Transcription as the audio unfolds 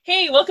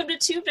welcome to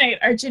Tube Night,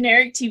 our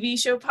generic TV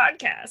show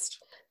podcast.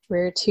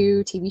 We're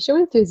two TV show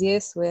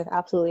enthusiasts with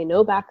absolutely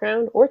no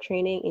background or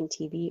training in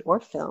TV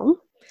or film.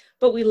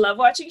 But we love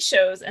watching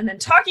shows and then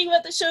talking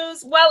about the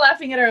shows while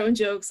laughing at our own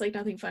jokes like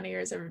nothing funnier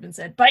has ever been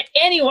said by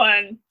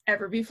anyone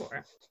ever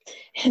before.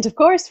 And of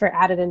course, for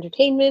added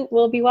entertainment,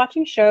 we'll be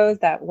watching shows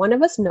that one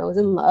of us knows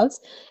and loves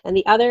and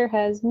the other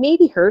has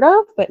maybe heard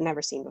of but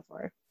never seen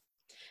before.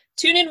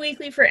 Tune in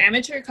weekly for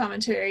amateur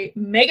commentary,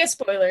 mega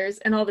spoilers,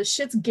 and all the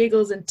shits,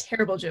 giggles, and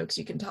terrible jokes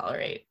you can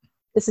tolerate.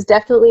 This is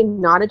definitely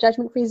not a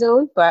judgment-free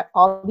zone, but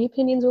all the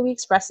opinions we'll be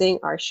expressing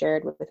are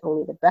shared with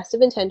only the best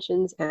of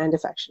intentions and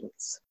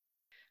affections.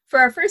 For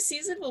our first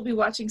season, we'll be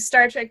watching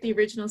Star Trek, the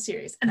original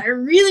series. And I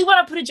really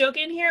want to put a joke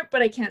in here,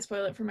 but I can't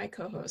spoil it for my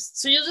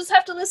co-host. So you'll just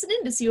have to listen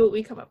in to see what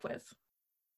we come up with.